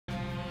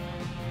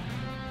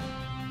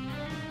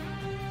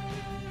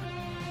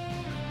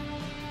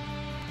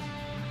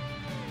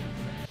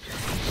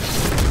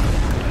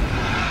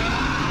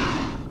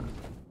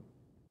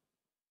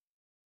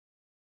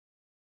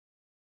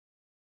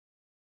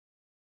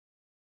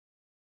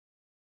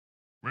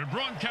We're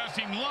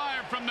broadcasting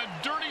live from the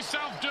dirty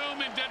South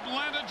Dome in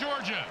Deadlanta,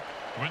 Georgia,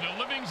 where the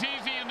living's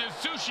easy and the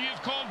sushi is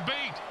called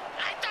bait.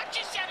 I thought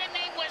you said her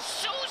name was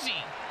Susie.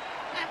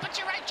 But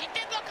you're right, she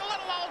did look a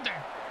little older.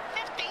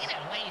 15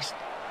 at least.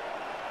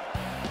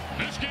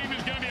 This game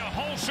is going to be a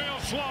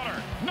wholesale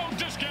slaughter. No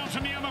discounts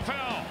in the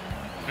MFL.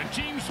 The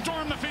teams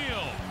storm the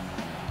field.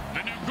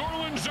 The New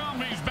Goreleans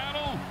Zombies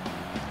battle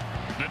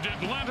the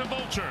Deadlanta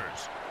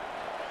Vultures.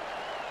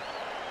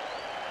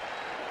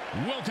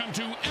 Welcome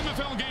to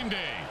MFL Game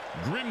Day.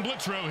 Grim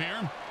Blitzrow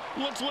here.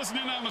 Let's listen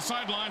in on the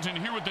sidelines and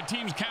hear what the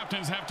team's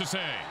captains have to say.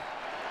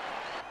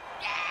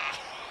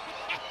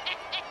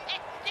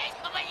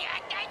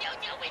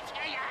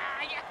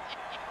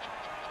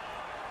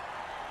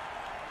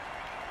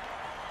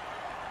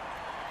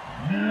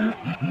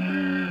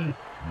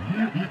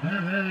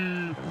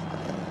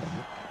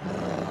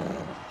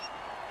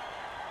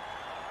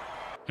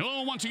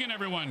 Hello once again,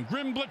 everyone.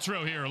 Grim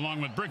Blitzrow here,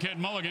 along with Brickhead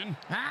Mulligan.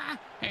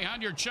 Hey,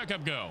 how'd your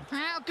checkup go?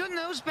 Well, good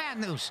news, bad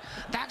news.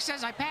 Doc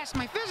says I passed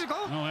my physical.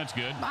 Oh, that's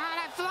good. But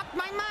I flunked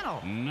my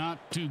mental. Not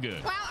too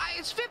good. Well,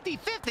 it's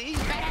 50-50.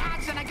 Better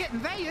odds than I get in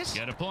Vegas.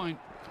 Get a point.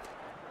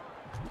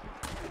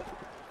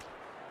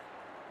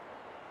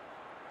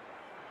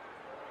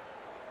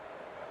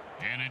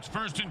 And it's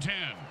 1st and 10.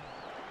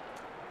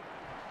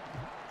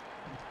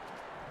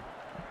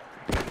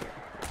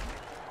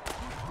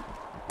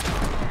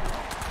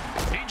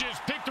 He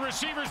just picked the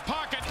receiver's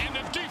pocket, and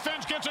the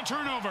defense gets a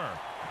turnover.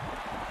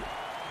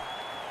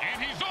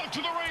 And he's off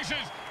to the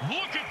races.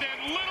 Look at that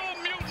little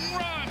mutant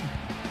run.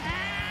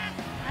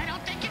 I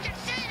don't think you can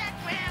say that,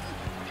 Grim.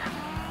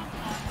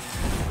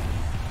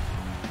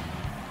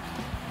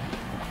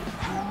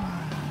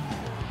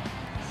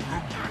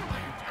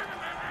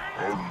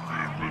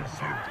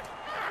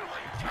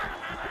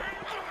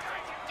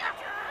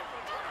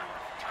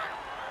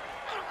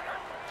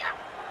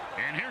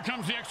 And here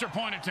comes the extra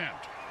point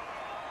attempt.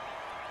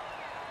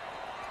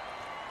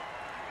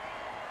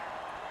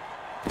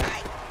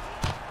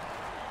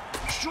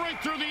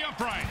 Straight through the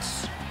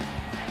uprights.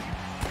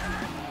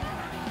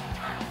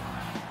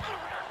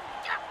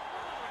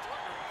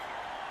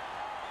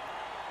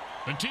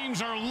 The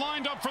teams are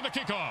lined up for the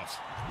kickoff.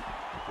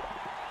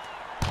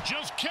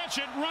 Just catch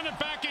it, run it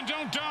back, and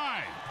don't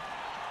die.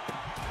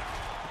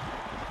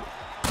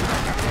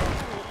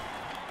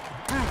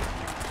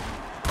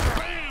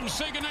 Bam!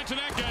 Say goodnight to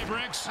that guy,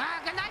 Bricks.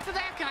 Good night to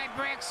that guy,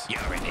 Bricks.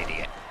 You're an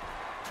idiot.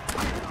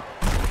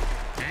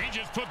 He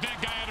just put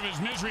that guy out of his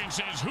misery and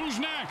says, "Who's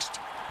next?"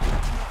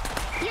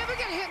 You ever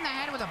get hit in the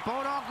head with a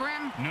boat-all,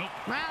 Grim? Nope.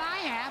 Well,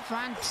 I have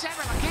on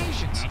several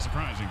occasions. Not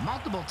surprising.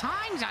 Multiple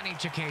times on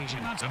each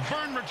occasion. The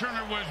burn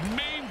returner was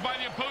maimed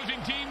by the opposing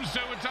team, so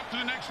it's up to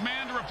the next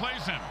man to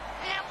replace him.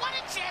 What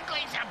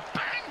exactly is a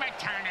burn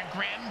returner,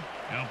 Grim?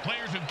 Now,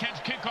 players who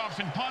catch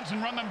kickoffs and punts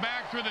and run them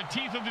back through the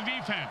teeth of the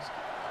defense.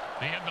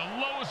 They have the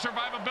lowest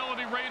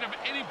survivability rate of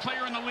any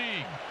player in the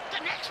league.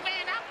 The next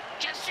man up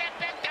just sat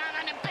back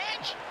down on the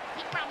bench.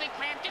 He probably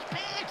cramped his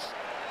pants.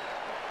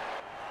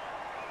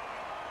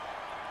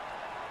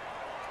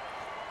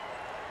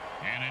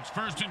 And it's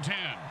 1st and 10.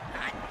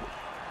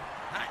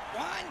 Hot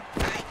one.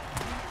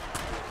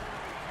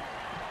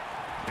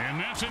 And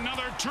that's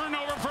another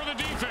turnover for the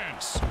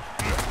defense.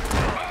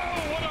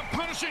 Oh, what a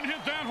punishing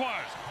hit that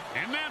was.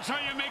 And that's how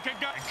you make a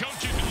guy.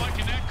 Coach isn't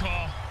liking that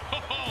call.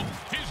 Oh,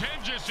 his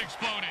head just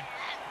exploded.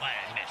 What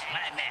is this?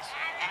 What is this?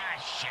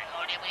 Shit.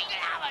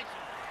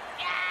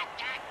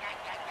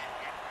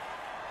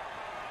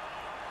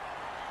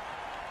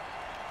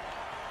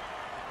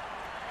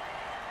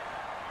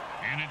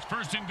 And it's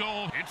 1st and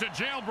goal. It's a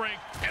jailbreak.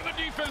 And the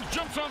defense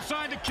jumps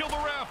offside to kill the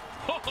ref.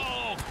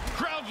 Oh,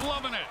 crowd's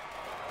loving it.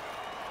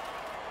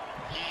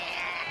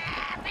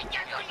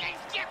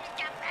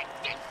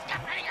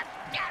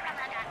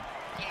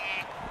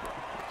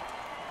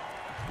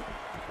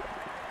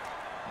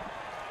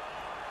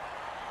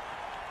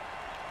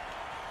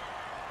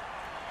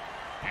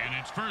 And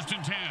it's 1st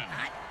and 10.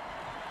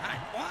 Hot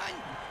one.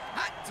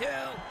 Hot two.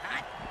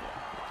 Hot.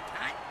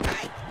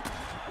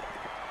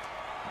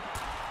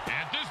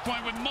 At this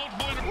point, with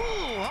multiple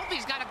Ooh, hope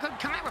he's got a good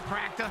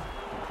chiropractor.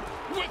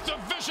 with the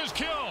vicious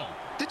kill.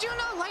 Did you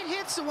know light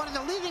hits are one of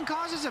the leading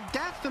causes of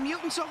death for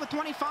mutants over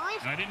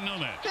 25? I didn't know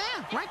that.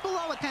 Yeah, right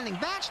below attending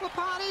bachelor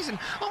parties and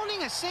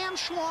owning a Sam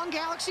Schwong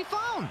Galaxy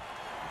phone.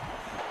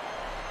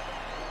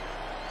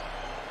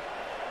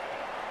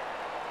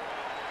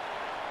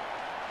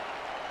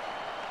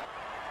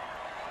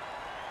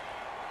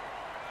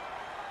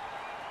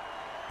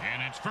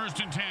 And it's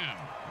 1st and 10.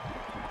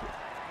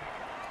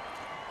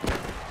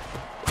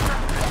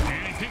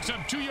 And he picks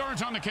up 2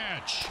 yards on the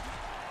catch.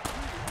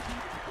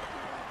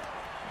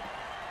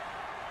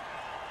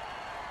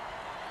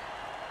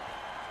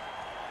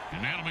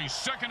 And that'll be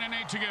 2nd and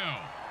 8 to go.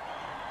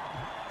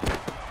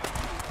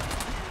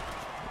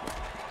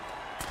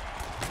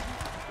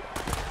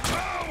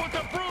 Oh, what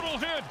a brutal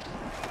hit.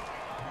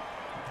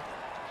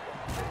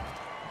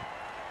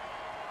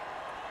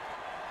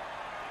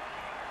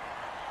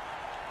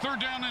 Third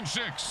down and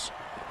 6.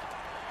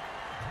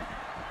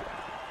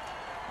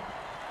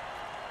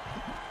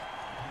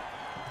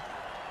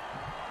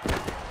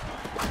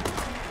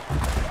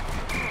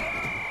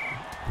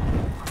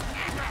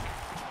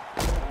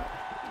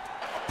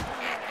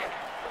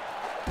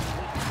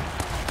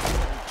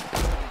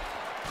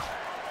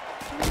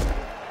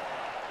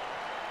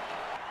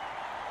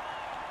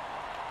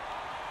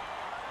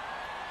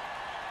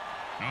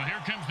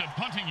 comes the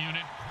punting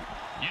unit.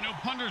 You know,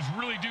 punters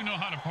really do know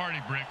how to party,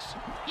 Bricks.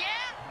 Yeah?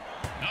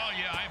 Oh,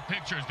 yeah, I have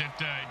pictures that,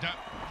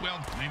 well,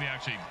 maybe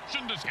actually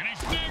shouldn't have. And he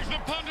snags the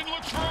punt and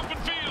looks for open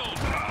field.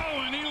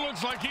 Oh, and he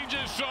looks like he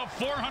just saw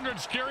 400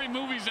 scary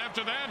movies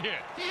after that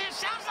hit. Yeah,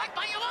 sounds like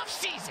my off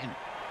season.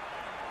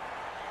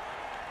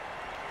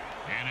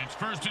 And it's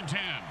 1st and 10.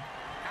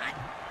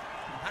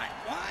 Hot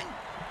one,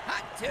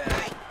 hot two.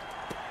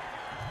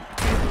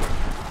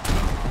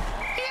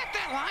 He hit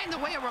that line the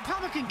way a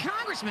Republican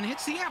congressman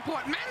hits the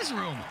airport men's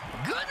room.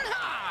 Good and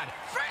hard.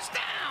 1st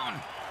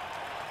down.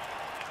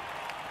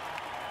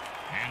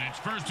 And it's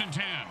 1st and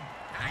 10.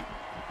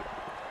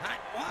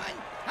 Hot one,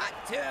 hot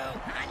two,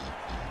 hot.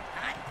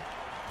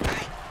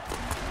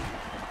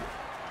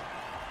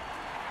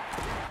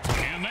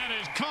 And that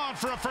is caught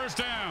for a 1st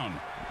down.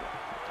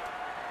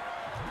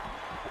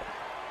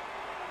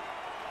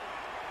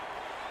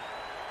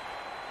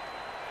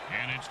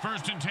 And it's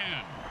 1st and 10.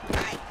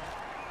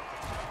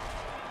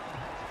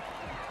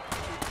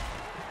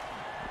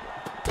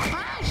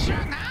 Oh,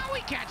 sure, now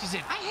he catches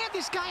it. I had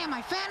this guy on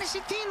my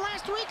fantasy team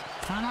last week.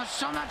 I lost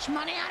so much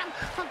money on him,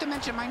 not to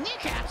mention my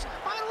kneecaps.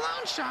 My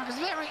loan shark is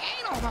very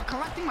anal about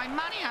collecting my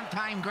money on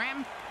time,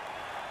 Graham.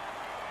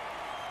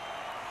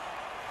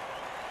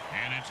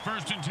 And it's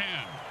 1st and 10.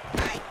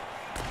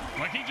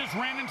 Like he just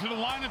ran into the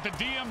line at the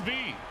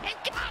DMV. And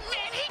come on,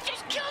 man, he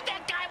just killed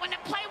that guy when the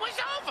play was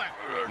over.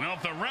 Well,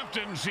 if the ref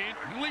didn't see it,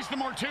 at least the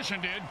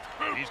mortician did.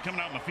 He's coming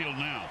out in the field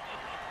now.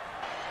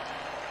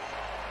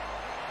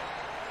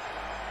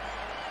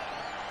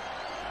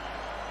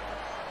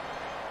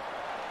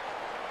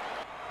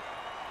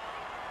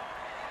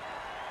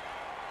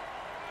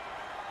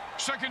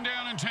 Second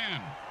down and 10.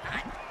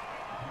 Hot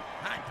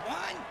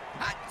one,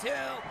 hot two,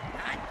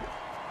 hot.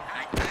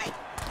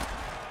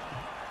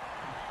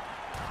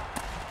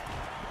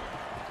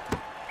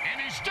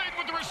 And he stayed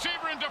with the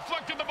receiver and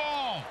deflected the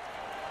ball.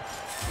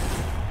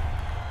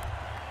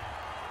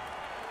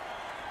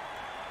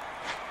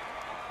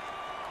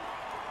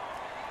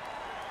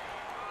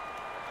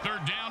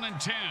 Third down and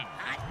 10.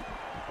 Hot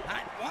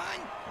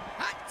one,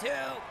 hot two,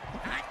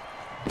 hot.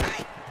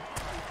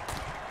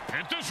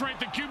 At this rate,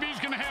 the QB's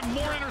going to have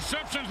more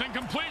interceptions than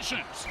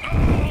completions.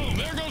 Oh,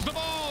 there goes the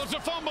ball. It's a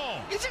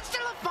fumble. Is it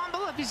still a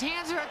fumble if his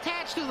hands are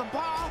attached to the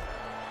ball?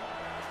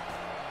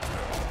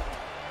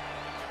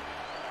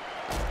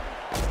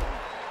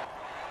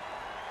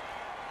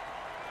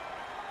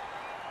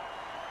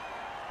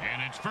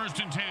 And it's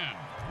 1st and 10.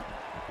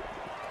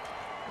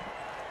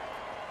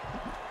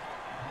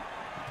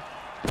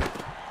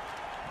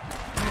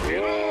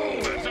 Oh,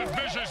 that's a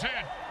vicious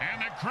hit,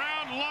 and the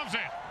crowd loves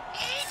it.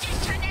 He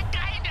just turned that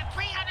guy into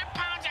 300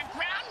 pounds of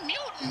ground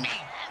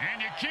mutiny.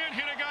 And you can't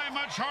hit a guy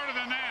much harder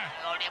than that.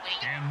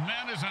 And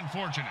that is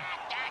unfortunate.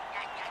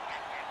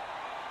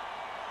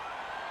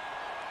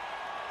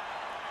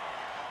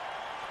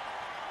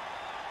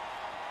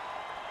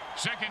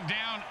 Second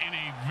down and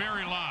a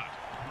very lot.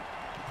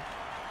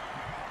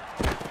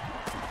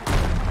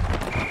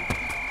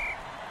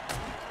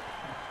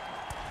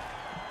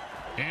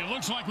 It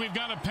looks like we've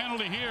got a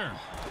penalty here.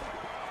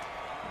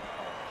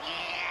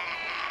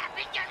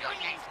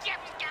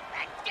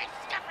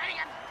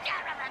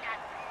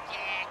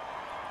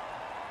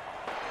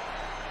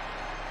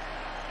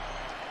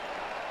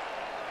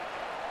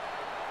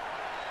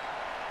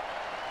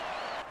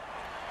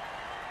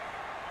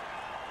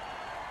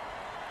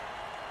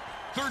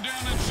 Third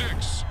down and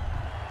 6.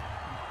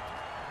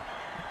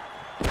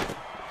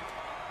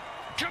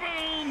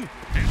 Kaboom!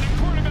 And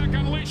the quarterback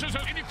unleashes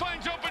it, and he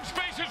finds open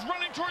spaces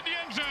running toward the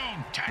end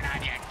zone. Turn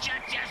on your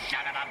jet, you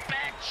son of a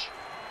bitch.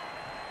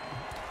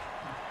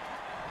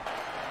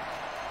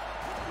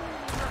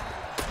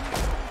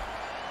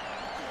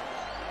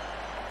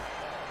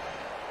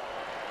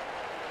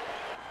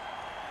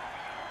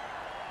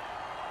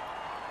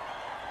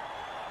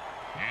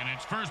 And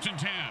it's 1st and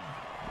 10.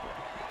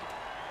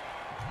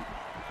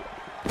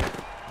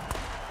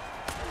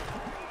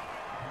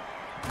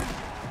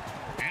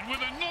 And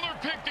with another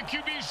pick, the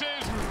QB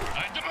says,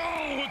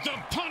 oh, it's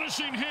a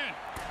punishing hit.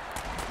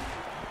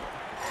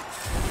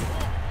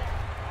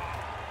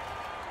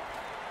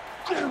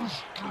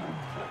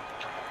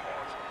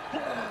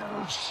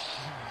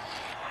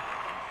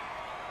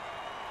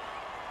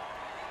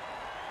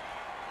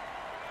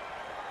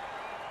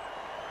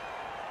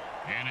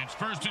 And it's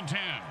 1st and 10.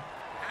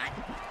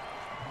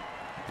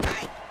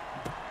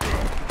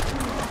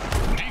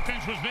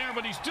 Defense was there,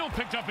 but he still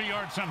picked up a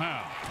yard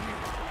somehow.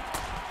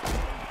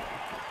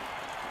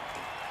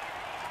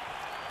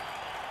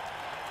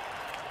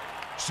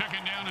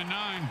 Second down and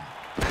 9.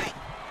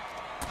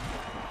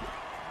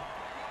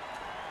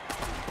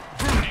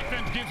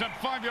 Defense gives up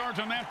 5 yards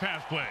on that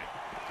pass play.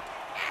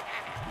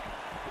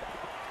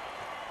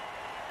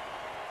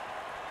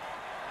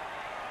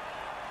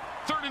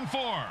 Third and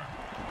 4.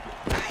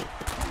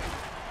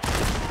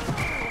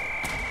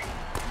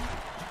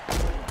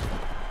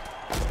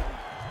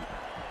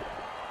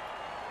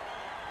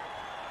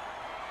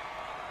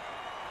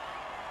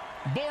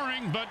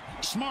 Boring, but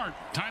smart.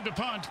 Time to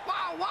punt.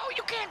 Whoa,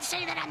 you can't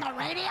say that on the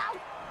radio.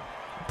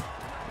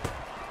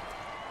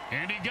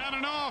 And he got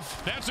it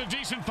off. That's a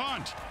decent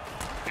punt.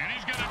 And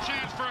he's got a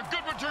chance for a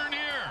good return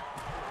here.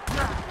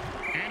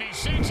 And he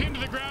sinks him to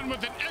the ground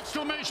with an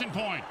exclamation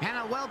point. And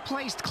a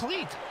well-placed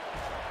cleat.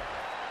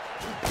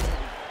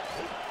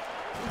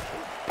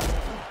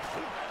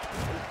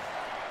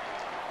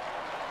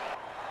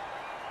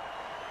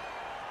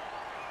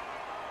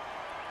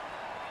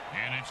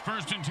 And it's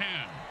 1st and 10.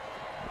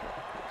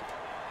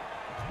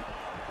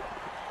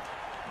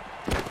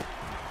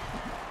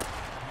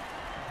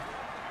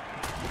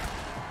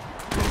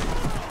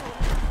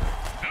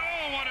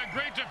 Oh, what a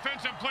great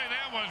defensive play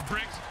that was,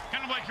 Bricks.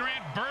 Kind of like your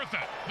Aunt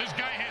Bertha. This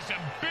guy has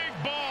some big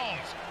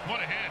balls. What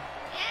a hit.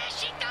 Yeah,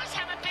 she does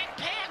have a big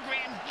pair,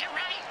 Grim. You're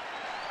right.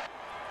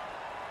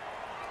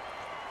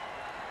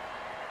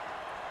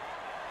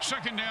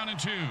 2nd down and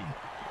 2.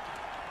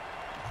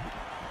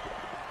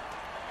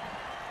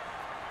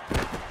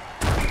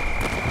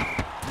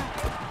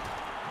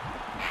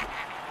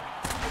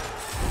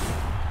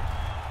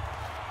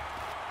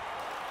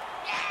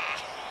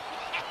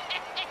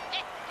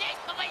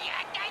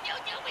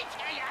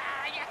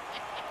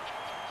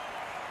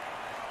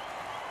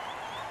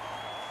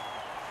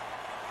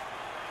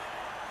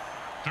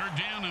 Third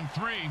down and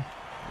 3.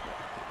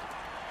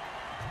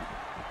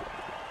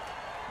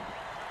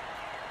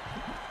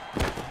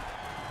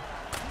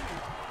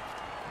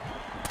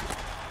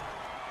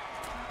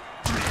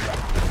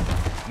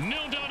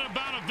 No doubt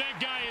about it, that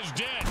guy is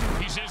dead.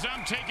 He says,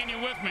 I'm taking you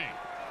with me.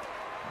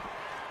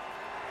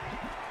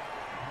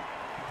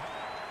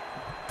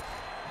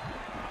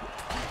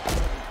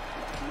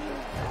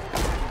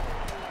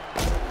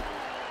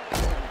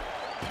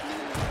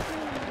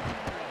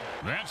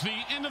 That's the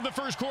end of the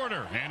first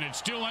quarter, and it's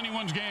still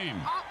anyone's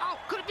game. Oh,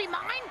 could it be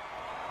mine?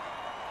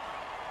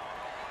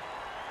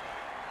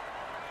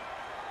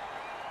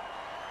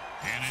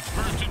 And it's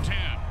 1st and 10.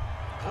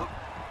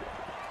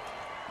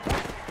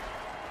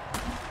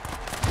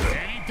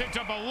 And he picked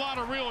up a lot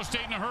of real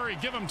estate in a hurry.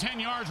 Give him 10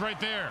 yards right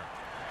there.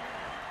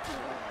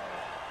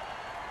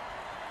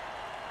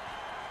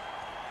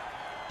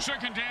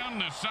 Second down,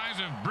 the size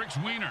of Brick's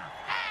wiener.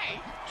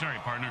 Hey! Sorry,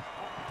 partner.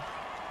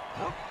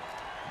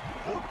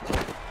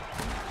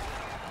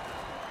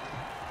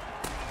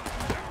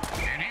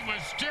 And he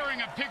was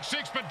steering a pick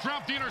six, but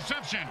dropped the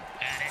interception.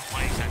 That is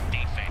why it's a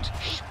defense,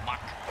 schmuck.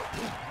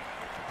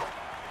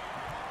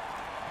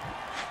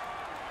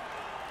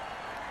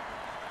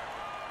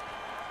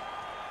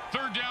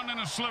 Third down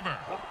and a sliver.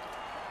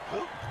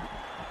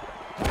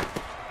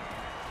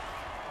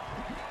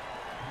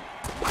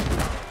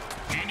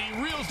 And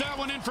he reels that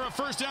one in for a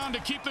first down to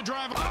keep the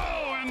drive.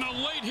 Oh, and the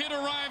late hit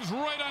arrives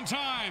right on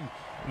time.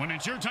 When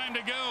it's your time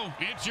to go,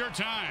 it's your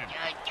time.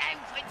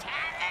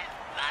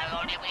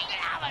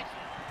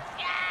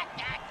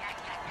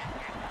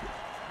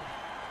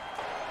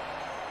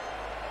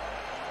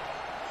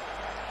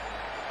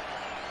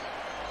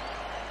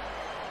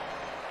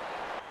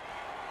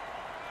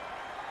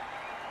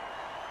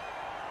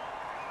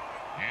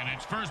 And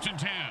it's 1st and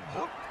 10.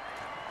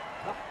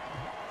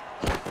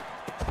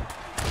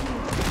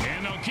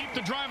 And they'll keep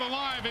the drive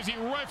alive as he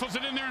rifles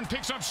it in there and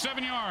picks up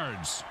 7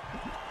 yards.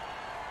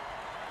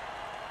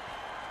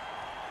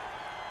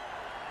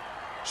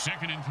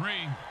 2nd and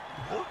 3.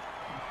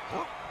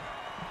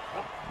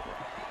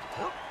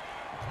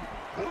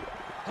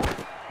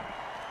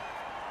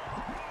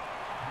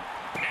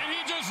 And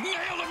he just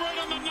nailed him right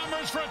on the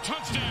numbers for a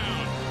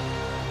touchdown.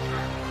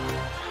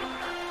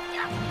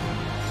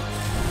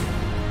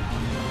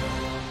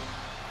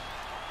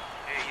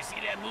 Hey, you see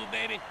that move,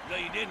 baby? No,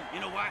 you didn't.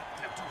 You know why?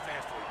 'Cause I'm too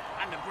fast for you.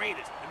 I'm the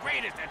greatest,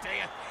 I tell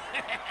you.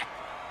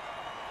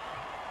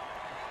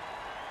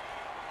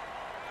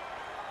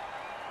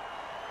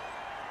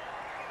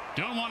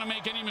 Don't want to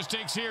make any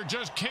mistakes here.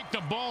 Just kick the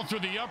ball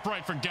through the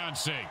upright, for God's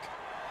sake.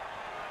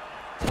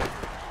 The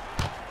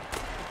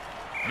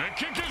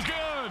kick is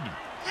good.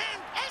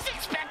 As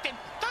expected,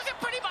 those are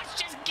pretty much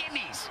just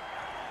gimmies.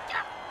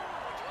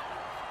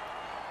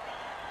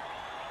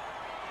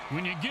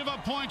 When you give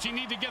up points, you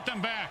need to get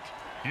them back.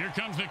 Here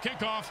comes the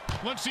kickoff.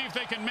 Let's see if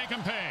they can make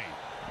them pay.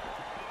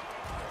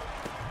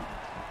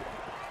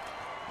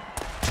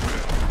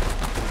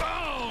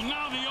 Oh,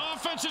 now the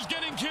offense is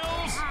getting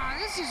kills. Oh,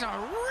 this is a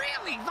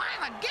really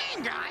violent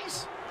game,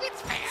 guys.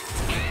 It's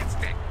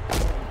fantastic.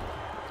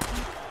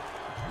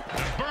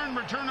 The burn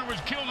returner was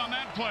killed on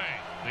that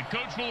play. The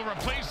coach will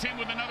replace him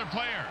with another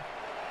player.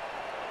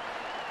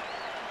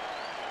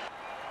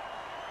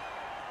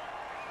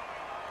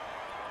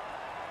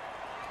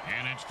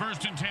 And it's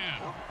 1st and 10.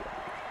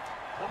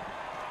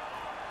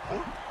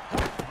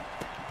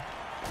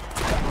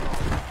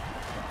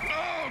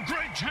 Oh,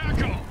 great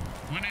tackle.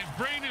 When his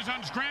brain is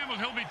unscrambled,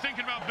 he'll be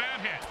thinking about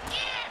that hit.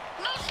 Yeah,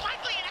 most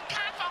likely in a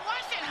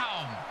convalescent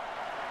home.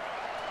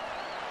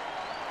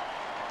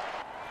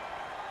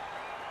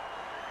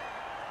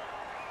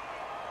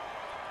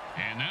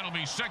 And that'll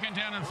be 2nd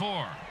down and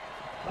 4.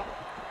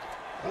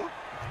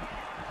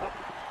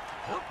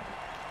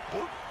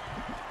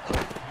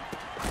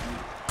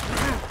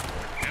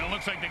 They'll look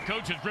looks like the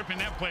coach is ripping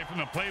that play from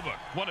the playbook.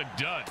 What a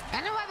dud.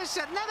 And whoever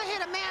said never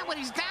hit a man when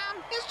he's down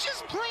is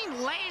just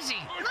plain lazy.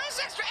 Nice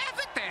extra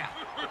effort there.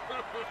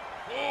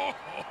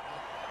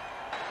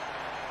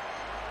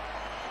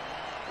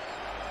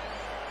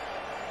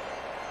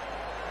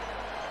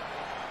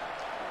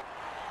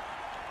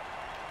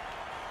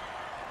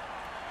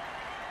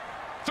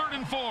 Third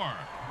and 4.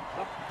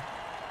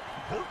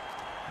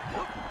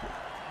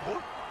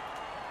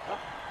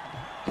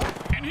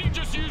 And he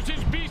just used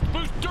his Beast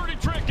Boost dirty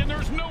trick, and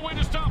there's no way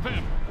to stop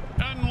him.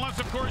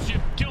 Unless, of course,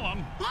 you kill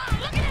him. Oh,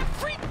 look at that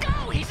freak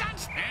go! He's on...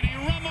 And he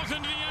rumbles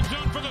into the end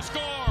zone for the score.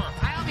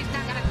 I hope he's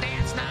not gonna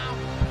dance now.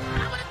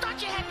 I would have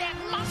thought you had that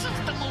muscles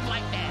to move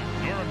like that.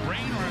 Or a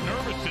brain or a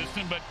nervous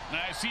system, but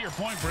I see your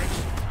point,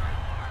 Bricks.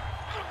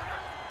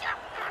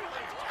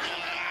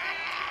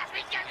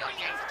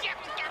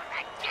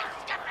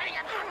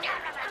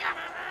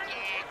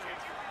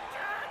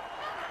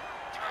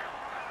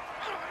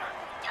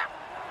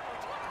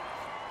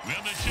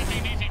 Well, this should be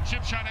an easy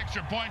chip shot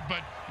extra point,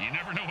 but you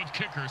never know with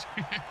kickers.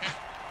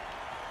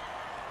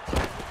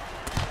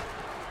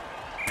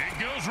 It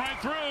goes right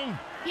through.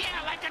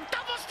 Yeah, like a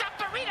double-stuffed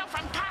burrito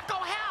from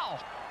Taco Hell.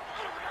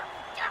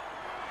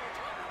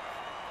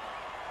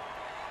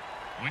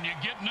 When you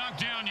get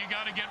knocked down, you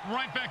got to get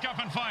right back up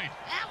and fight.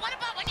 What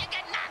about when you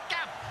get knocked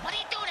up? What do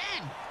you do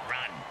then?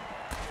 Run.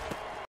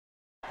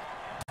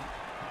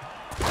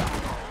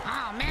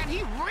 Oh, man,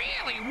 he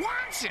really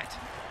wants it.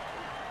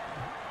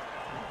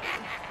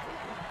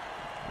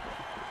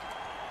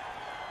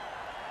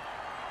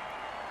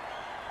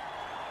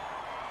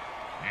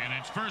 And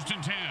it's 1st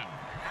and 10.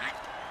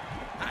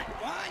 Hot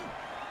one.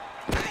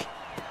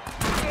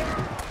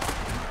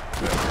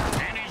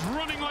 And he's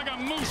running like a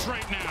moose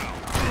right now.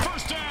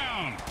 First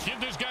down. Give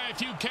this guy a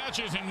few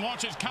catches and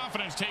watch his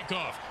confidence take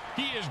off.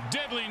 He is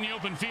deadly in the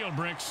open field,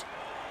 Bricks.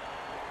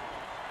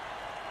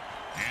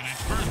 And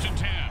it's 1st and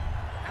 10.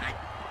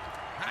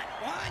 Hot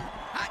one.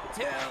 Hot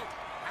two.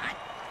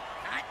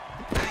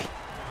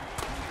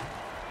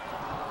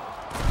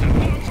 The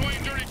box away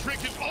dirty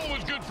trick is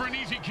always good for an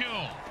easy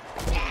kill.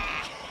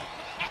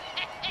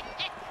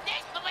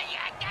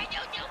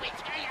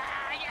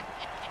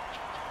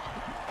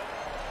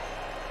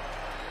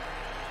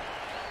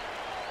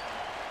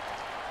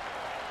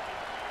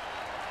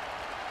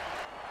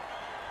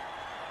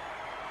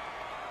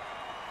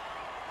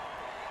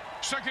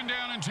 Second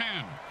down and 10.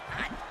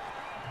 Hot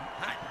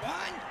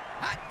one.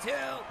 Hot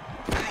two.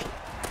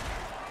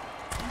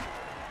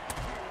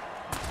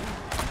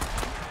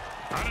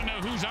 I don't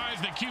know whose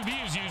eyes the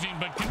QB is using,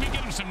 but can we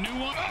get him some new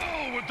ones?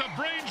 Oh, with the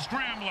brain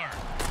scrambler.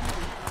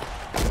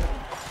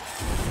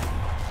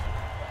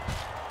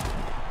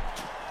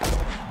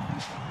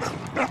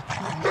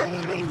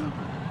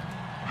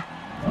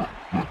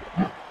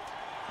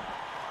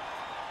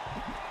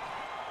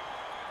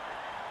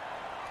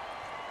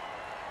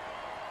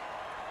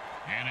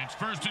 And it's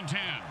 1st and 10.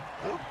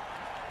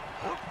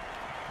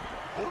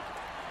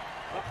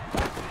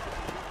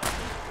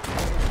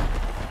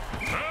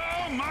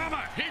 Oh,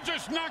 mama! He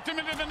just knocked him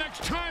into the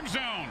next time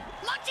zone.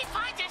 Once he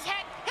finds his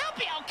head, he'll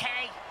be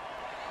okay.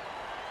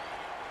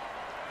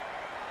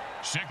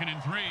 2nd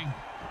and 3.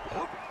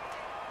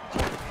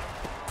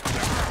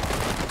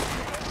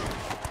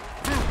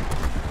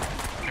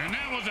 And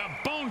that was a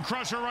bone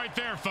crusher right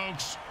there,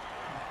 folks.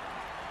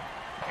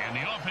 And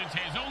the offense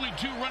has only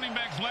 2 running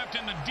backs left,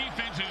 and the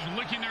defense is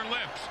licking their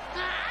lips.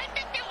 I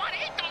think they want to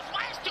hit those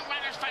last 2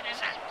 runners for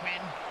this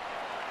Quinn.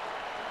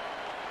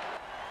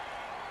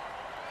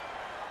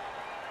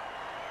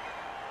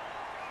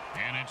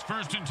 And it's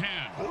 1st and 10.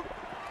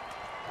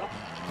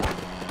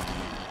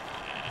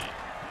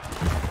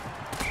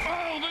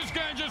 Oh, this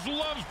guy just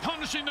loves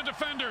punishing the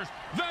defenders.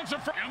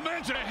 And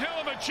that's a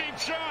hell of a cheap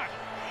shot.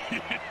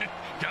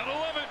 Gotta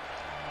love it.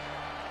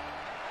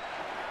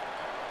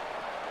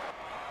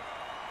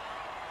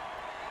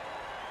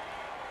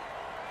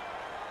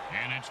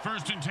 And it's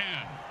 1st and 10.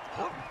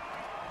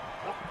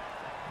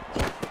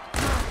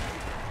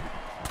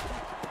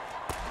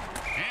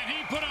 And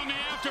he put on the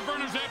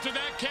afterburners after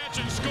that catch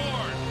and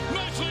scored.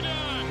 Nicely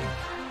done.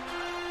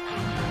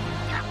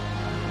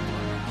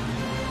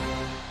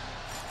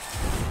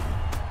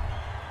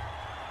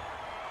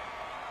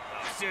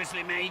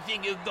 Seriously, man, you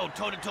think you can go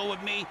toe-to-toe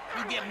with me?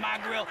 You get my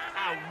grill,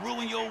 I'll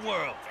ruin your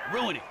world.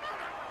 Ruin it.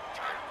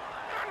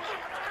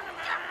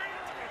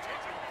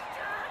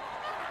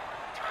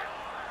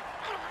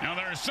 Now,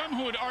 there are some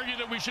who would argue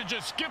that we should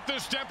just skip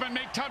this step and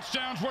make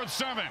touchdowns worth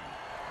 7.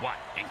 What,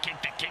 and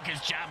kick the kicker's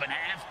job in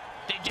half?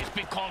 They'd just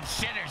be called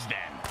sitters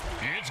then.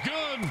 It's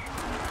good.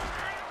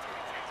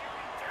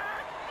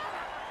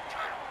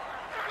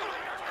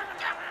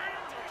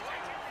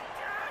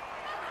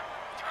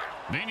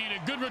 They need a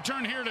good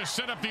return here to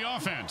set up the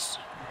offense.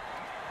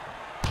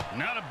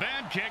 Not a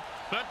bad kick,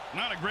 but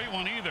not a great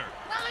one either.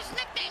 Well, his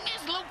nickname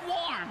is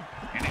Lukewarm.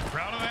 And he's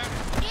proud of that?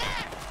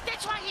 Yeah,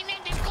 that's why he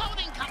named his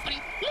clothing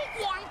company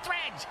Lukewarm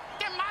Threads.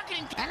 Their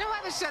marketing... And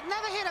whoever said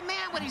never hit a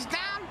man when he's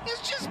down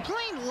is just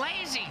plain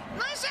lazy.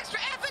 Nice extra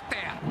effort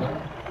there.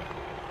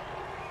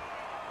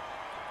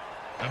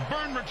 The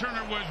burn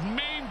returner was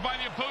maimed by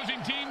the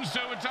opposing team,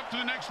 so it's up to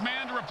the next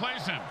man to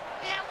replace him.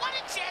 Yeah, what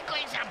exactly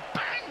is a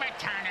burn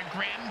returner,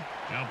 Grim?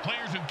 Now,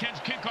 players who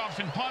catch kickoffs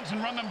and punts and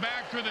run them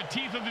back through the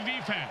teeth of the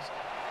defense.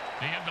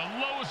 They have the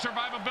lowest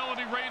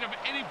survivability rate of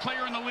any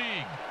player in the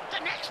league.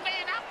 The next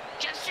man up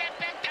just sat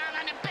back down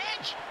on the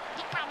bench.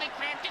 He probably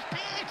cramped his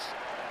pants.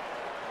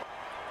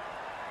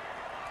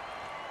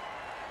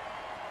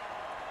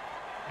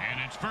 And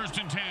it's 1st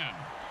and 10.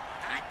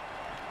 Hot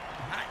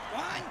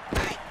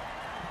one. Hot.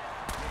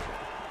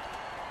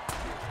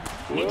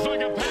 Looks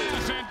like a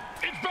pass, and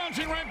it's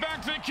bouncing right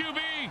back to the QB.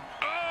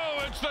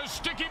 Oh, it's the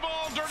sticky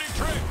ball dirty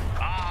trick.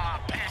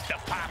 Ah, pass the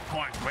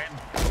popcorn, Grim.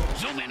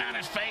 Zoom in on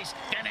his face,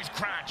 then his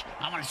crotch.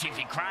 I want to see if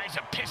he cries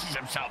or pisses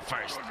himself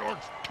first.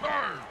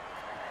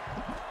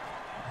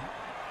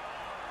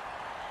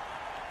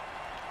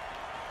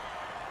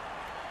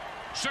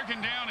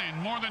 Second down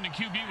and more than the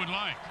QB would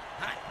like.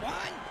 Hot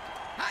one.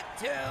 Hot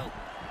two.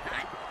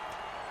 Hot.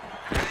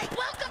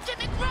 Welcome to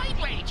the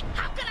Roid Rage.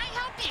 How can I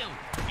help you?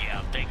 Yeah,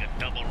 I'll take a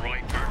double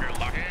Roid burger,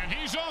 luck. And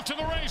he's off to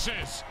the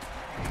races.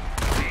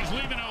 He's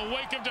leaving a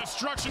wake of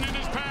destruction in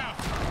his path.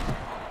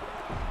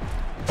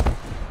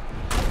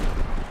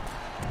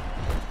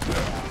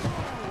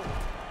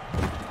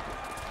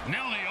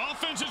 Now the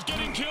offense is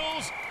getting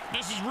kills.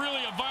 This is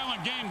really a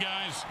violent game,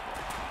 guys.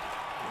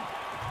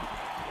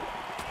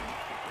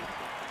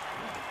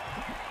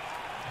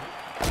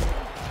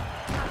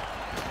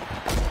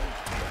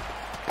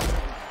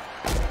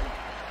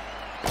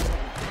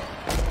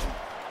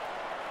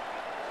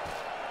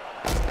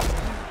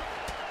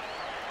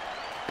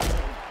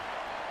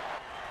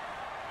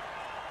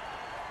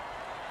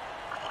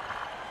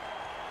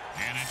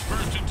 And it's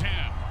 1st and 10.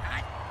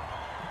 Hot.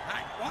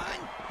 Hot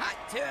one. Hot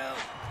two.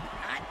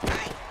 Hot.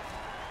 Hot.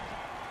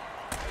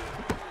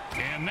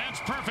 And that's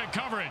perfect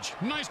coverage.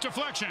 Nice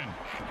deflection.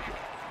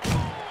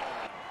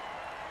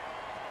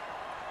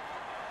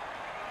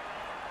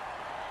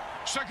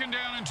 Second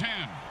down and 10.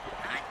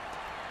 Hot.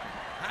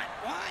 Hot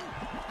one.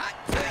 Hot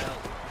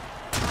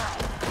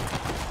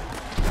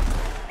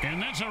two.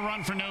 And that's a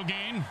run for no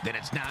gain. Then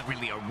it's not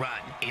really a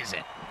run, is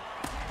it?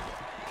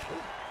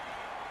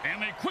 And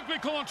they quickly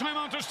call a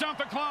timeout to stop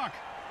the clock.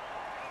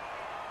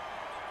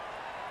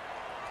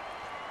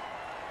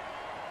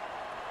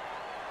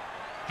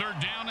 Third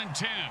down and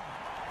 10.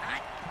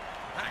 Hot.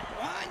 Hot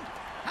one.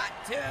 Hot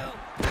two.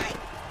 Hot.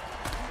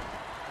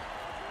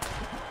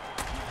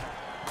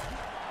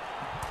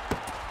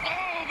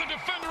 Oh, the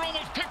defender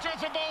almost picked up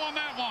the ball on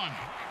that one.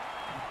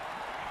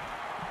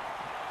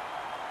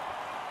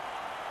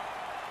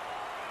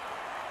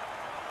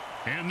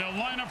 And they'll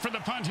line up for the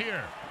punt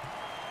here.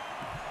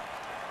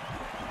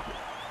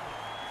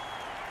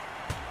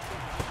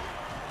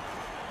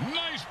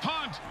 Nice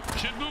punt.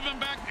 Should move him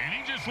back. And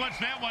he just lets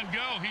that one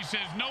go. He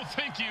says no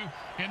thank you,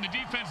 and the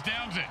defense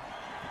downs it.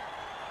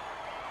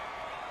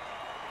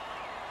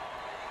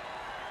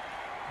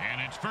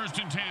 And it's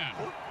 1st and 10.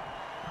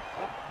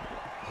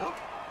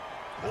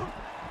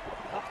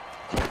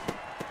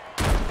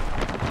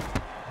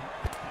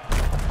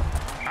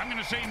 I'm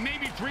going to say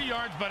maybe 3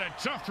 yards, but a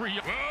tough 3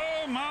 yards.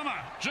 Oh,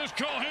 mama. Just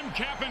call him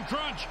Cap'n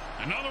Crunch.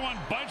 Another one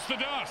bites the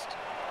dust.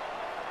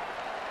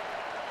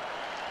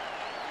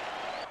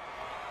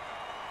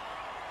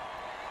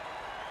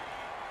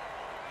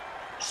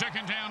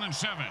 Second down and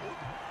 7.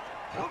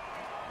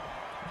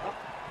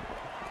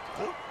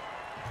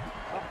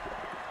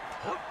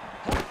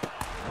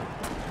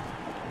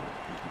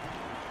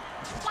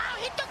 Wow,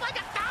 he took like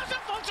 1,000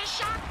 volts of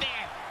shock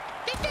there.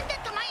 They did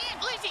that to my Aunt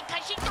Lizzie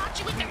because she thought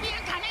she was the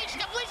reincarnation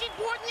of Lizzie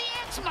Borden the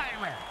Axe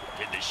Murderer.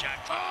 Did the shot.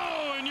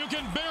 Oh, and you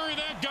can bury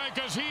that guy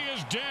because he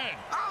is dead.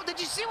 Oh, did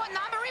you see what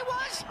number he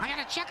was? I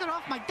gotta check it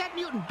off my Dead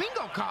Mutant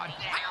bingo card.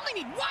 I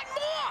only need one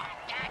more.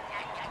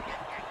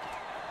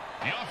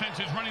 The offense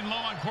is running low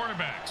on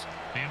quarterbacks.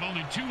 They have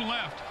only 2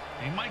 left.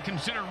 They might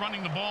consider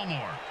running the ball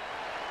more.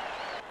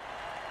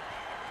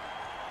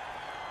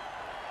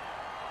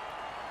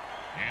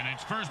 And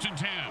it's 1st and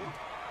 10.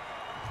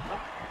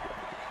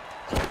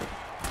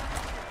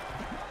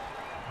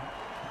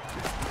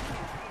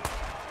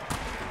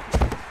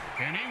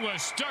 And he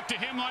was stuck to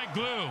him like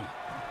glue.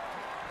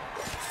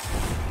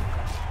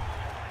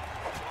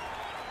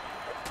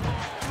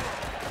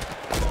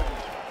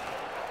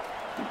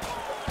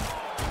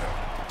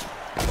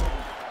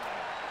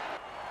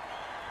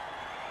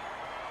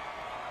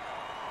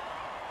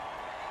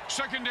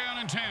 Second down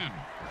and 10.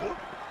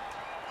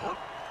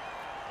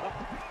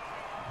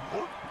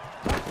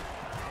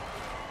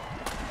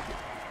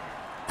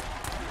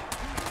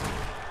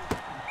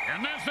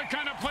 And that's the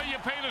kind of play you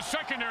pay the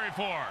secondary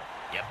for.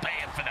 You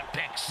pay him for the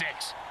pick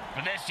six.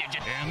 For this, you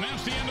just... And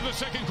that's the end of the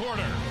second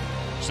quarter.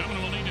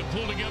 Someone will need to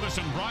pull together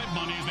some bribe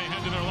money as they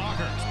head to their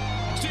lockers.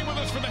 Stay with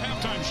us for the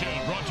halftime show,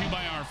 brought to you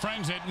by our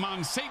friends at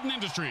Monsatan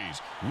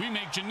Industries. We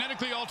make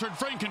genetically altered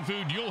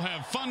frankenfood you'll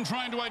have fun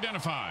trying to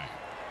identify.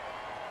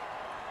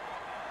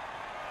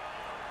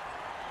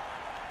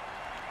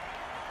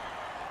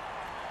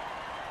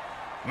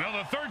 Well,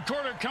 the third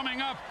quarter coming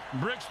up.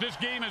 Bricks, this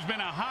game has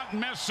been a hot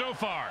mess so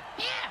far.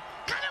 Yeah,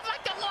 kind of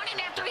like the morning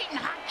after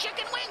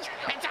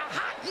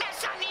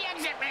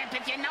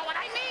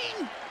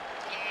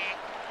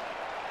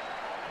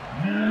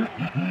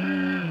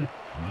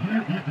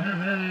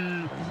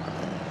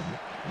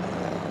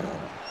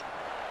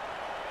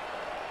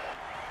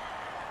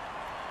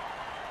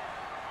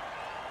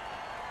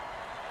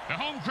The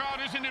home crowd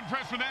isn't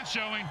impressed with that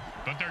showing,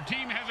 but their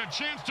team has a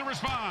chance to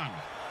respond.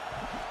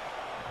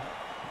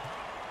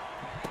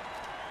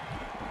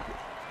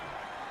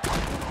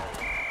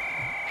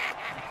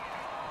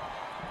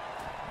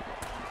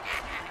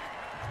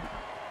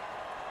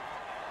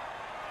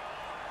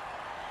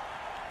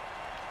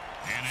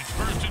 And it's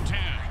 1st and 10.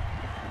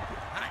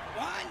 Hot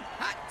 1,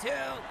 hot 2,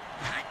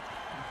 hot.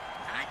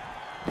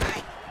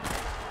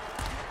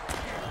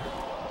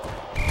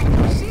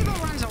 Receiver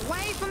runs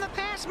away from the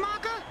pass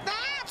marker?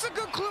 That's a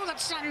good clue that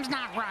something's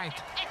not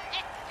right.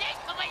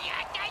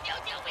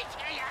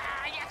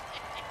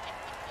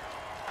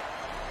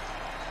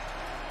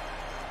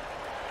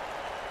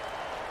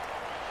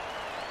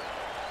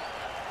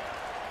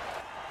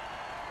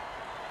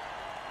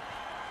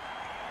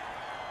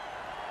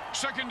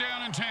 Second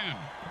down and 10.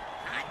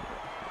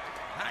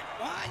 Hot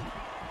 1,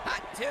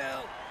 hot 2,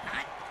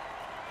 hot.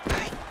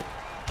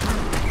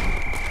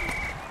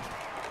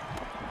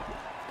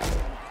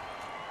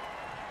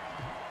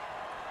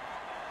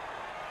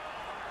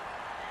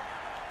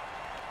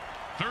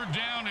 Third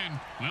down and,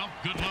 well,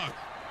 good luck.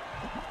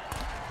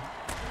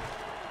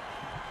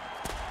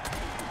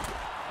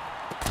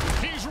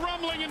 He's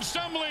rumbling and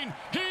stumbling.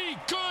 He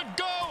could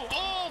go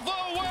all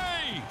the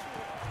way.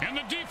 And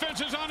the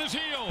defense is on his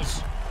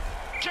heels.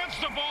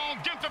 Gets the ball,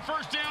 get the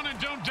first down, and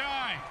don't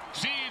die.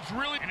 See, it's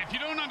really... And if you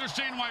don't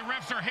understand why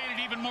refs are hated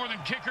even more than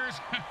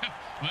kickers,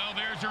 well,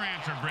 there's your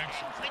answer, Bricks.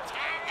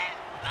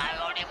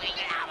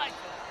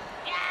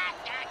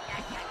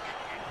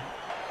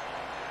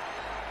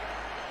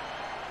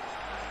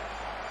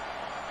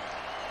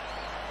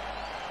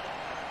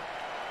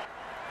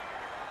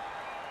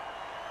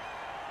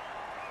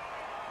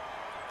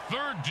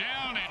 Third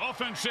down, and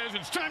offense says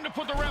it's time to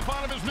put the ref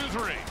out of his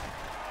misery.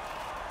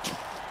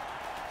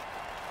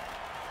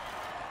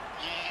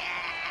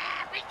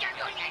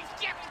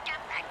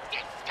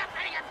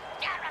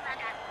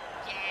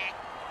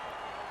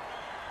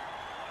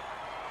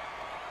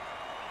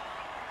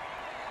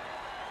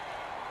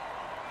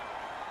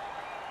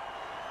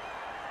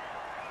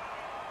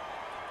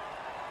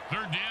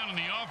 Third down, and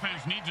the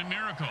offense needs a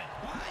miracle.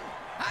 1,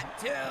 hot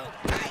 2,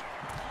 hot.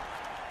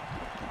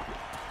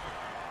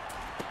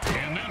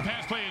 And that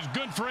pass play is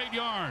good for 8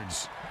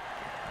 yards.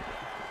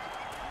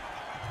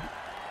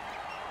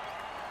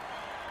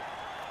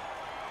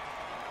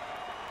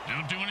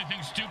 Don't do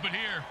anything stupid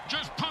here.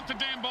 Just punt the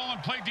damn ball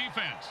and play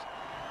defense.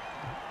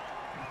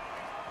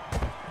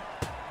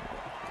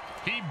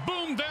 He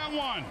boomed that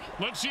one.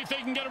 Let's see if they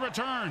can get a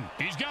return.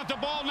 He's got the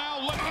ball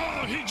now.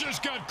 Oh, he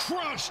just got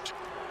crushed.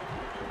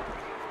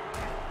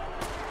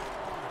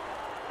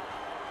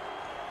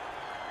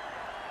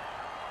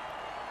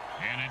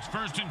 And it's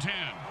 1st and 10.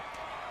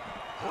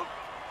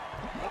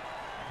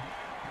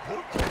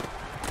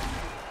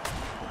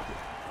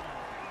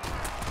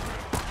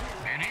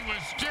 And he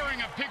was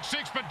steering a pick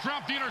six, but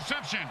dropped the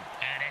interception.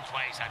 And that's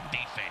why he's on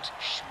defense,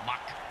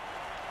 schmuck.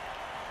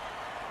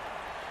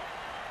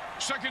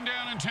 Second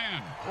down and 10.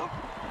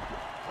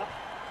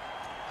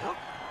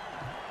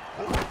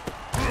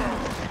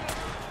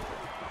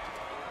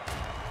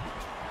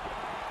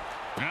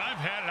 Now, I've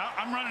had it.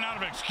 I'm running out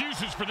of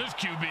excuses for this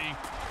QB.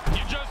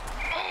 You just...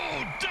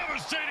 Oh,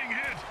 devastating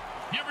hit.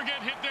 You ever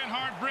get hit that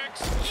hard,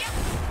 Bricks? Yep,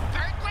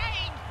 3rd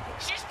grade.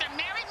 Sister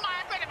Mary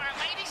Margaret of Our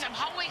Ladies of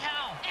Holy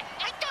Hell.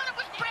 I thought it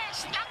was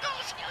brass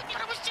knuckles,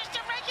 but it was just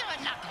a regular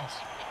knuckles.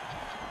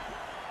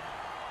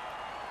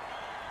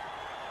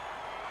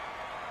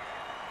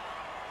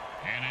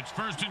 And it's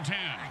 1st and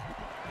 10.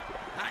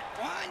 Hot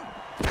 1,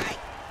 hot.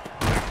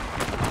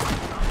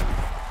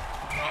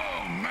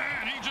 Oh,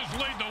 man, he just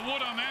laid the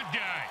wood on that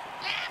guy.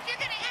 Yeah, if you're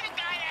gonna hit a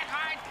guy that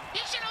hard,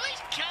 you should at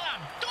least kill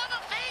him. Do him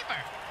a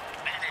favor.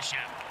 Banish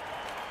him.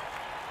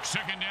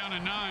 Second down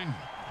and 9.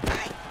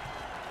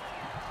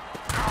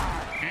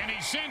 And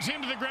he sends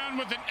him to the ground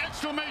with an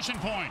exclamation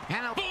point.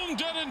 Boom,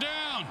 dead and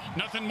down.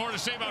 Nothing more to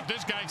say about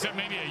this guy except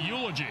maybe a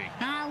eulogy.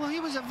 Well, he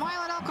was a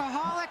violent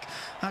alcoholic,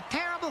 a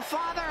terrible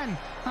father, and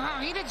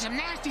he did some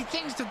nasty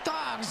things to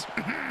dogs.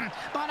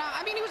 But,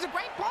 I mean, he was a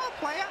great ball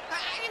player.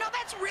 You know,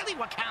 that's really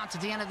what counts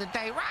at the end of the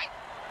day, right?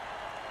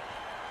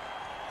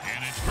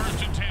 And it's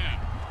 1st and 10.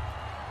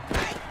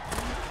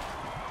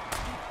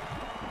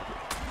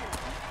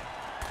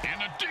 And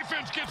the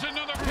defense gets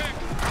another pick.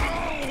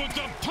 Oh, with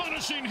the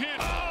punishing hit.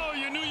 Oh,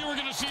 you knew you were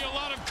going to see a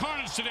lot of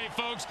carnage today,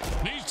 folks.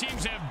 These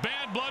teams have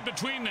bad blood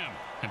between them.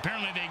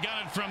 Apparently, they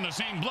got it from the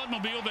same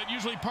bloodmobile that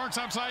usually parks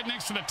outside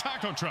next to the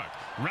taco truck.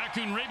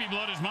 Raccoon rabies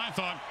blood is my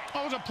thought.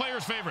 Always a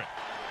player's favorite.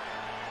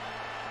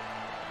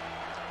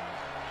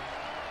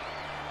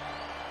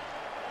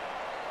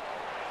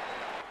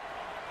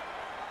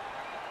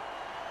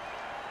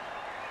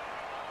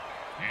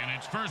 And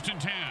it's 1st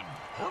and 10.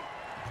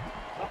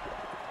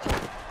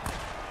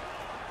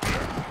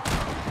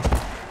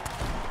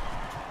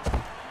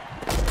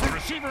 The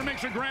receiver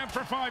makes a grab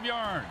for 5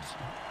 yards.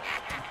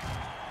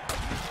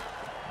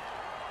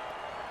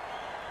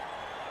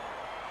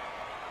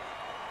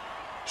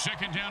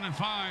 Second down and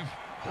 5.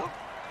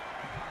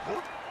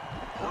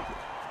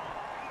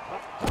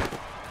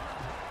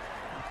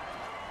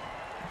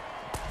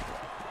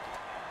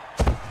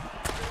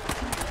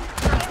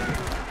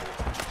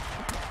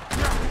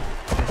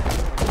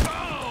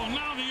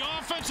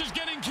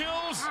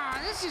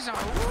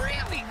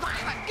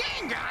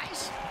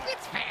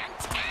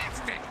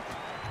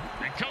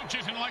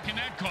 blocking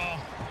that call.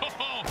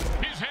 Oh,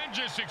 his head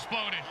just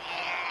exploded.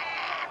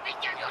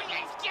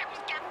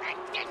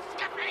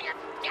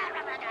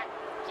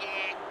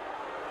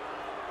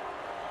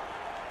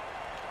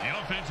 The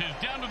offense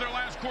is down to their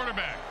last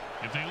quarterback.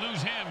 If they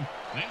lose him,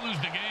 they lose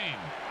the game.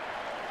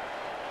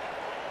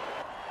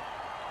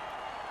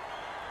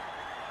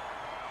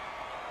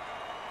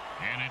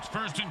 And it's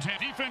 1st and 10.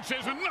 Defense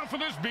says enough of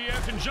this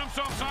BS and jumps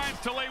off sides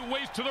to lay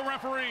waste to the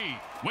referee.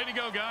 Way to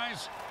go,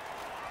 guys.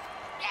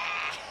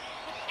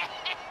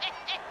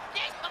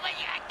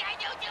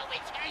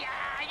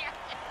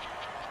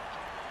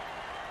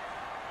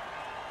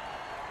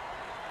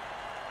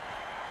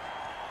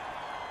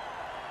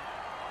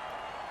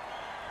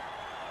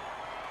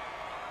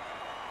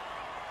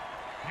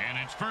 And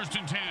it's 1st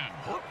and 10.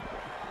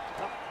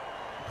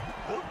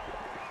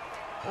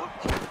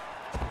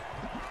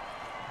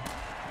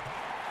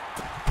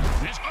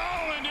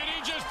 Oh, and did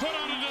he just put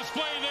on a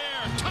display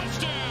there?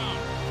 Touchdown!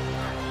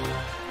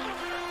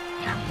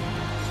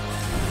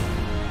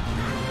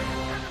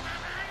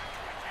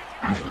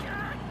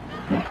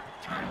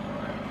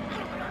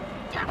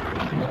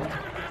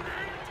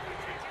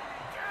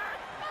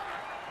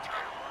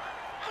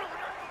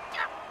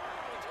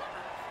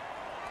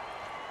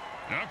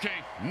 Okay,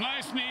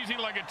 nice and easy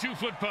like a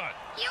 2-foot putt.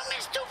 You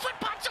miss 2-foot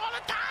putts all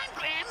the time,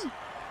 Grim.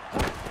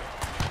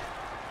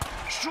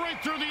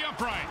 Straight through the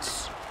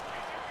uprights.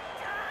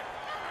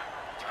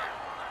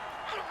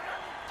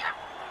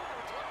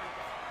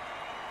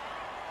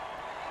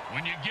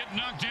 When you get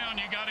knocked down,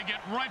 you got to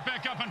get right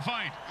back up and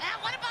fight.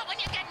 What about when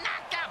you get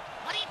knocked up?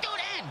 What do you do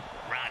then?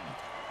 Run.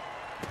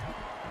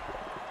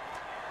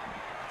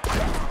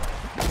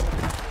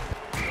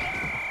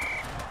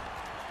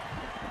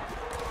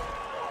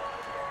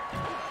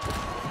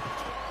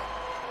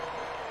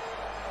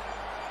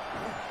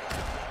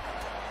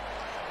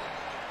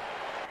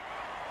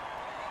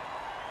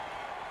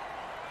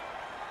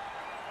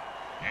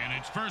 And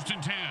it's 1st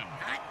and 10.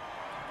 Hot.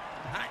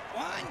 Hot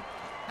 1.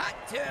 Hot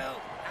 2.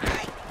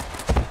 Hot.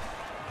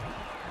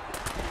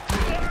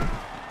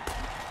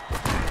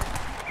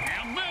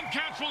 And then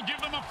Cats will give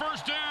them a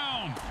 1st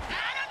down.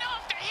 I don't know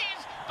if they're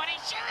his, but he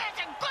sure has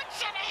a good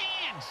set of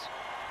hands.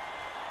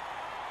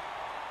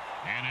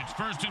 And it's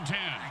 1st and 10.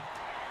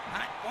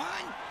 Hot 1.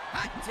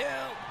 Hot 2.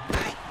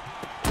 Hot.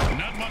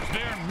 Not much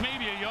there,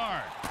 maybe a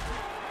yard.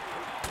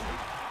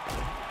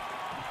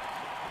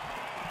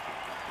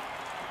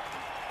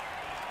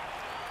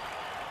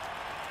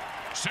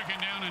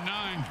 Second down and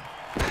 9.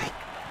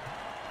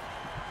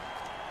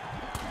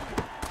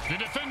 The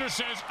defender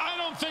says, I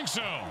don't think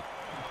so.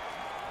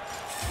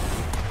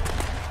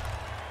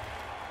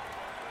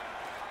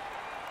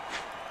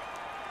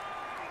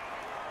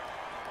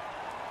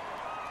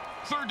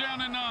 Third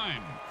down and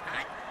 9.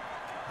 Hot.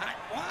 Hot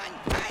 1.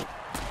 Hot.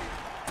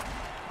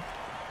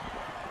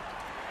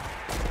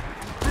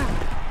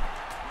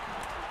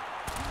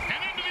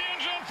 And into the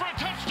end zone for a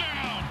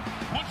touchdown.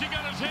 Once he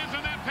got his hands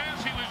on that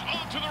pass, he was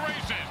off to the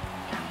races.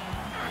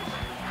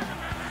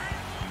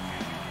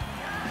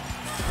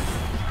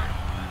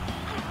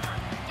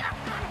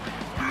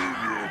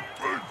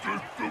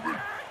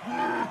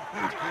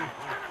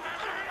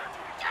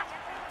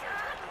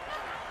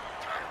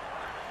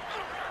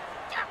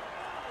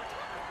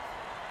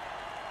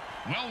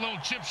 Well, little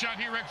chip shot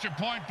here, extra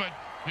point, but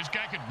this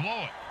guy could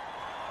blow it.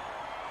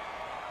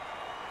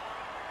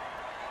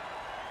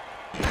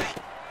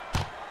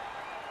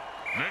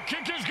 The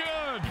kick is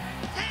good.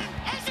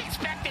 As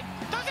expected,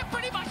 those are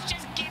pretty much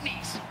just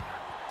gimmies.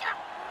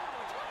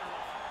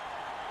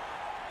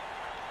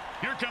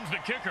 Here comes the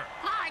kicker.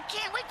 Oh, I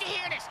can't wait to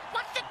hear this.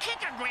 What's the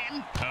kicker,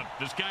 Grim?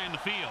 This guy in the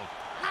field.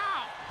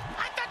 Oh,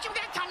 I thought you were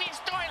going to tell me a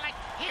story like,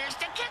 here's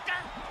the kicker.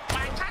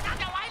 But it turned out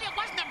the light, it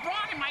wasn't a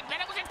broad in my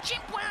bed, it was a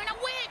chimp wearing a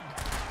wig.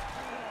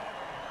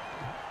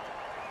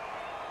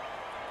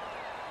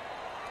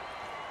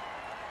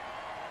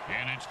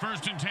 And it's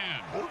 1st and 10.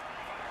 Oh,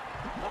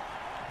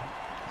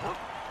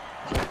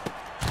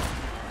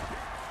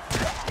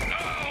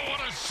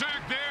 what a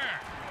sack there.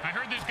 I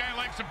heard this guy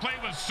likes to play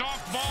with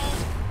soft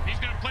balls. He's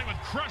going to play with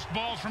crushed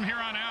balls from here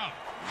on out.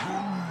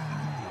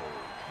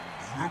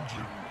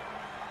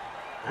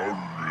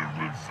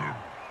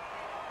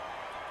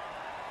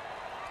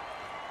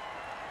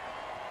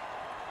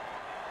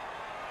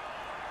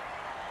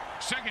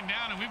 Second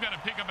down, and we've got to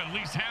pick up at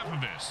least half of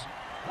this.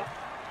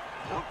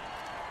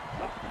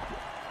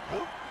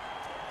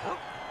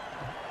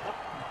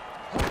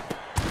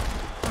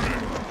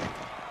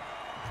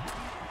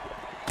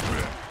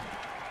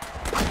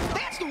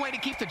 That's the way to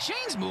keep the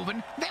chains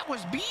moving. That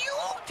was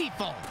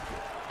beautiful.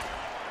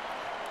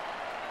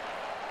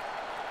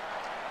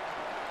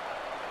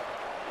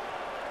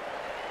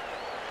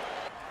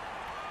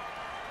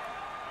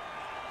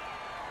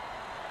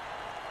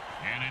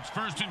 And it's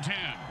 1st and 10.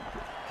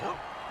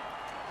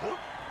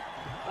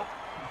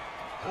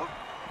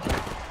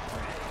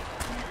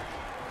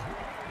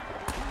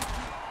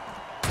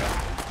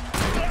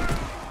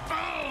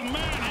 Oh,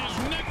 man,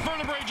 his neck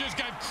vertebrae just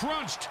got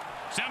crunched.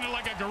 Sounded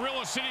like a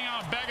gorilla sitting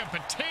on a bag of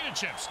potato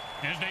chips.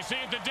 As they say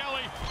at the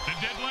deli, the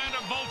Deadlanta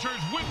Vultures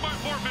win by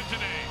forfeit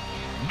today.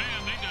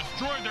 Man, they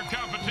destroyed their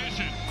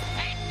competition.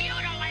 They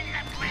mutilated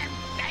them, Grim.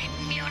 They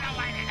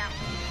mutilated them.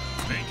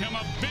 They come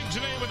up big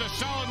today with a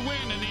solid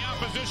win, and the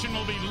opposition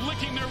will be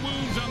licking their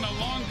wounds on the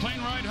long plane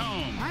ride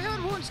home. I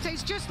heard wounds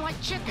taste just like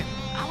chicken.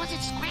 Or was it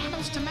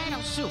Scrambles tomato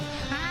soup?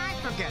 I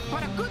forget,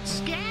 but a good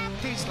scab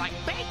tastes like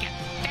bacon.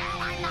 That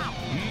I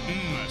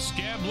know. A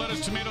scab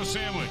lettuce tomato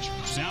sandwich.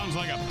 Sounds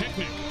like a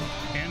picnic.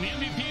 And the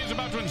MVP is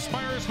about to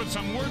inspire us with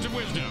some words of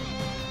wisdom.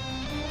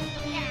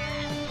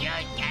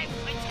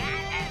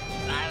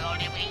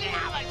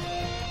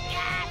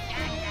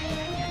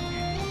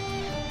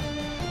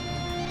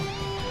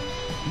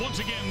 Once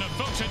again, the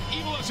folks at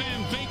Evil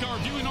SM thank our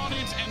viewing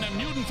audience and the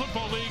Mutant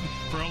Football League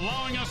for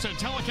allowing us to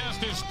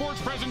telecast this sports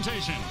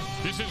presentation.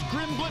 This is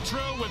Grim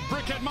Blitzrow with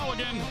Brickhead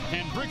Mulligan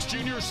and Bricks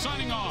Jr.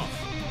 signing off.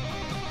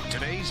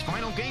 Today's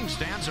final game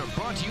stats are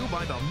brought to you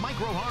by the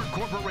Micro Heart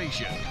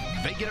Corporation.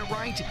 They get it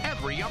right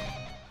every up.